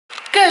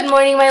Good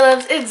morning, my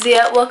loves. It's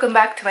Ziya. Welcome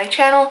back to my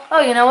channel.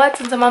 Oh, you know what?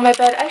 Since I'm on my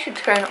bed, I should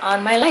turn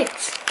on my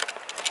lights.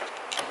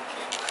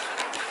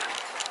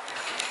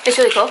 It's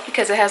really cool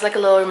because it has like a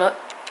little remote.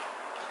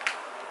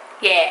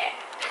 Yeah.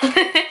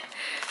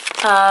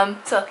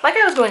 So like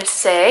I was going to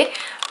say,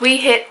 we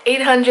hit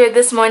 800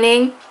 this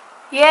morning.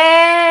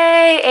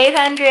 Yay!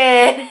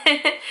 800.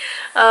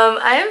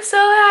 I am so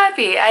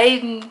happy.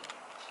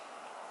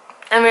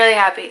 I'm really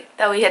happy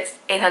that we hit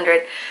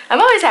 800.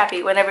 I'm always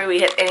happy whenever we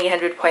hit any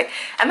 100 point.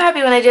 I'm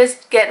happy when I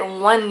just get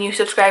one new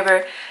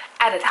subscriber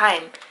at a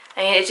time.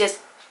 I mean, it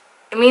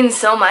means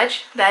so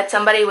much that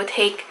somebody would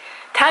take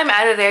time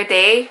out of their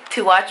day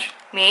to watch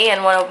me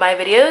and one of my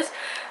videos.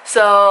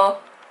 So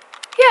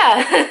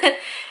yeah,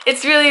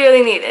 it's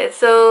really neat. It's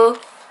so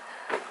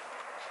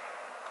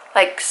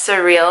like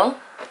surreal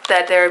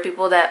that there are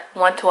people that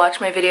want to watch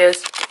my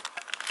videos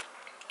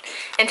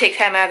and take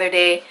time out of their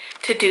day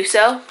to do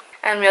so.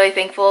 I'm really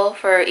thankful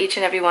for each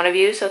and every one of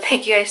you, so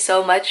thank you guys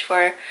so much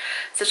for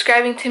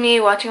subscribing to me,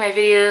 watching my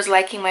videos,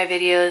 liking my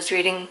videos,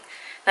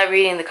 not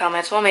reading the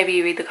comments, well maybe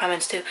you read the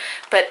comments too,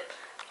 but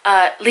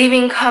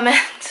leaving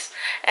comments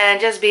and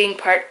just being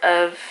part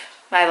of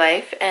my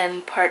life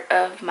and part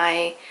of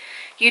my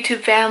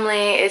YouTube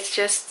family. It's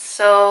just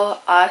so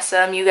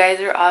awesome. You guys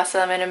are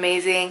awesome and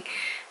amazing,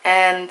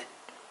 and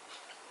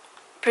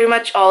pretty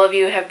much all of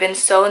you have been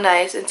so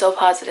nice and so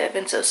positive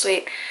and so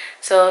sweet.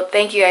 So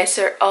thank you guys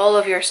for all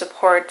of your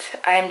support.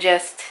 I'm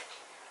just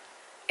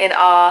in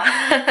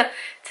awe.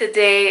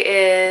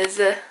 Today is,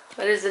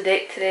 what is the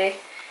date today?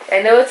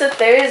 I know it's a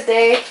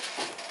Thursday.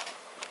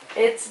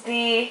 It's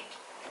the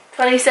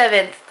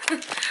 27th.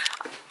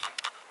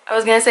 I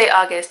was gonna say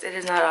August. It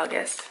is not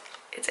August.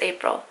 It's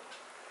April.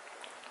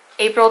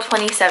 April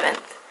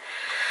 27th.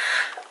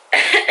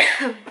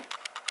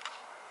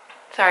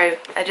 Sorry,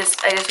 I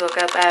just woke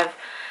up. I have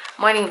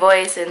morning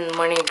voice and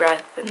morning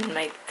breath, and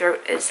my throat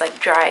is like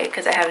dry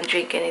because I haven't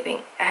drank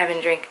anything. I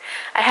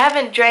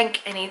haven't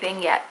drank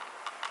anything yet.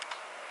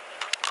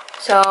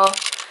 So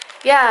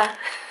yeah.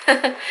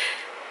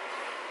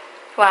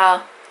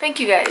 Wow,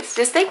 thank you guys.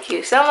 Just thank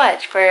you so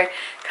much for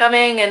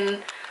coming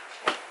and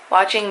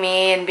watching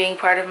me and being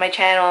part of my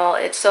channel.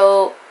 It's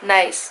so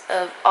nice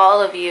of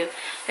all of you.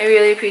 I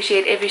really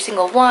appreciate every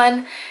single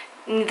one.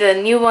 The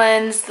new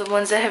ones, the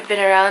ones that have been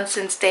around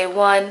since day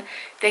one.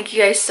 Thank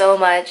you guys so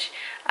much.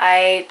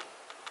 I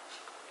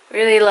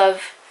really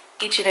love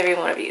each and every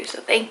one of you, so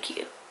thank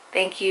you.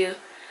 Thank you.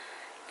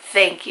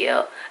 Thank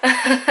you.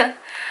 I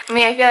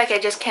mean, I feel like I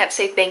just can't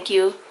say thank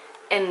you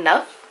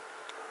enough.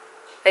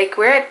 Like,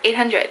 we're at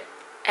 800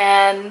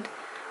 and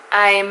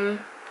I'm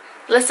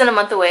less than a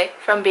month away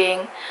from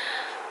being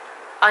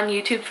on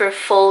YouTube for a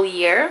full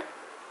year.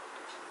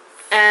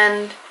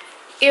 And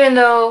even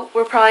though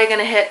we're probably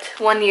gonna hit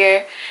 1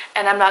 year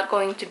and I'm not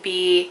going to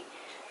be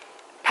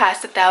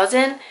past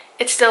 1,000,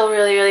 it's still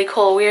really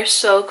cool. We are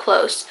so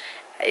close,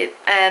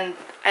 and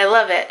I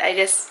love it.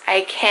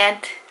 I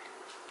can't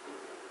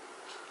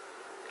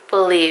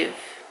believe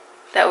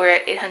that we're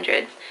at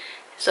 800.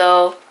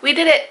 So we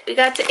did it. We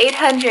got to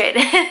 800.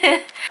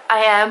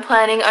 I am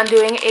planning on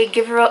doing a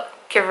giveaway.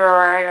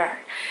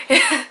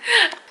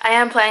 I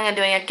am planning on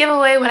doing a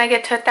giveaway when I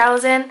get to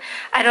 1,000.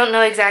 I don't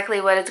know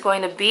exactly what it's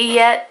going to be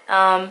yet.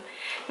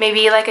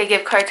 Maybe like a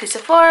gift card to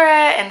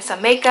Sephora and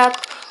some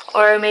makeup,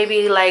 or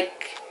maybe like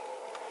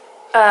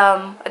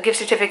a gift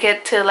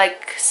certificate to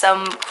like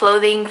some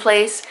clothing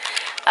place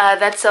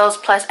that sells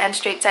plus and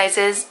straight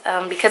sizes,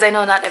 because I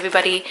know not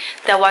everybody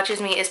that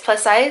watches me is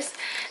plus size,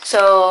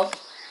 so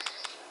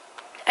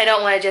I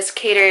don't want to just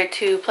cater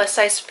to plus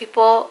size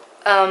people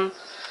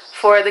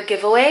for the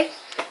giveaway.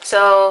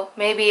 So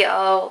maybe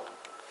I'll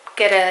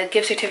get a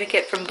gift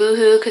certificate from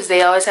Boohoo because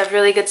they always have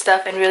really good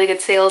stuff and really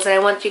good sales, and I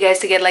want you guys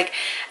to get like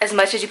as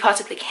much as you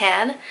possibly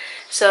can.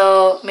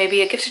 So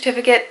maybe a gift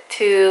certificate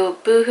to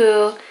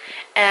Boohoo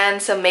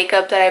and some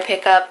makeup that I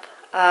pick up.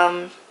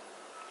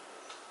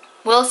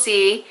 We'll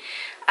see.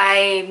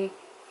 I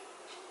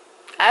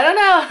don't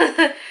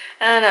know.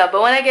 I don't know,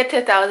 but when I get to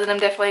 1,000, I'm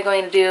definitely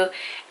going to do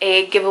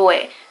a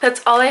giveaway.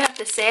 That's all I have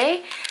to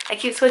say. I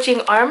keep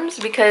switching arms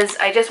because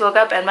I just woke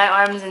up and my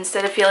arms,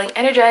 instead of feeling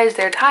energized,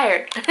 they're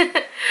tired.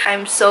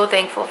 I'm so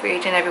thankful for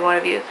each and every one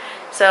of you.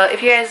 So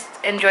if you guys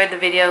enjoyed the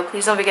video,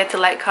 please don't forget to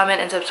like, comment,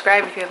 and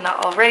subscribe if you have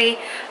not already.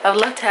 I would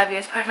love to have you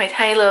as part of my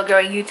tiny little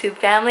growing YouTube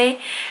family,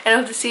 and I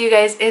hope to see you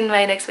guys in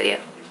my next video.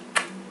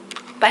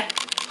 Bye.